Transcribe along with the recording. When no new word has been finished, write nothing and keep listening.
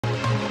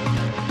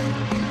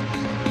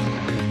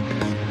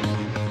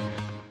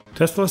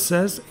Tesla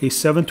says a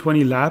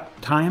 720 lap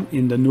time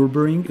in the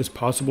Nürburgring is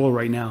possible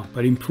right now,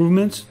 but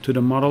improvements to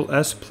the Model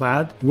S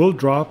Plaid will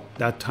drop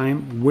that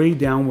time way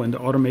down when the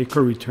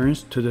automaker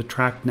returns to the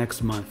track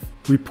next month.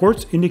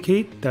 Reports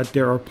indicate that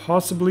there are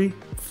possibly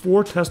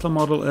 4 Tesla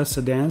Model S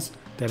sedans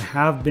that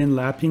have been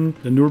lapping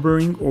the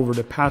Nürburgring over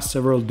the past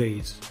several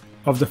days.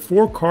 Of the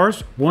 4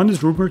 cars, one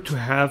is rumored to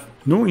have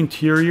no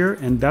interior,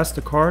 and that's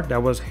the car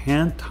that was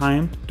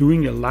hand-timed,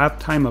 doing a lap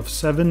time of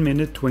 7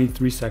 minutes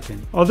 23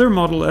 seconds. Other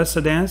Model S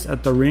sedans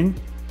at the ring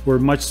were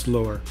much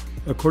slower,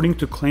 according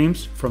to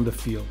claims from the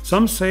field.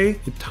 Some say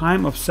a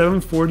time of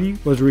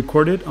 7:40 was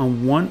recorded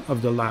on one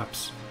of the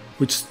laps,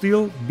 which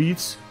still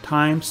beats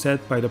time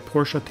set by the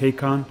Porsche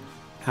Taycan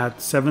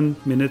at 7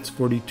 minutes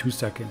 42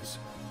 seconds.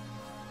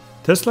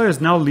 Tesla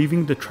is now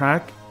leaving the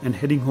track and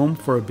heading home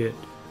for a bit,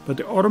 but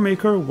the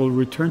automaker will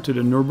return to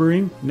the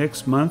Nürburgring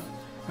next month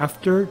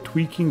after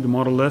tweaking the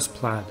Model S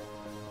Plaid.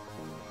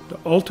 The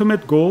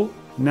ultimate goal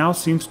now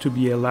seems to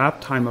be a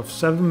lap time of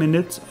 7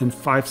 minutes and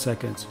 5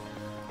 seconds,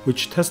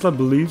 which Tesla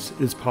believes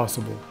is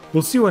possible.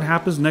 We'll see what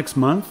happens next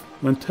month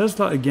when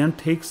Tesla again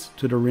takes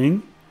to the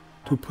ring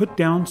to put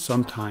down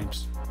some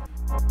times.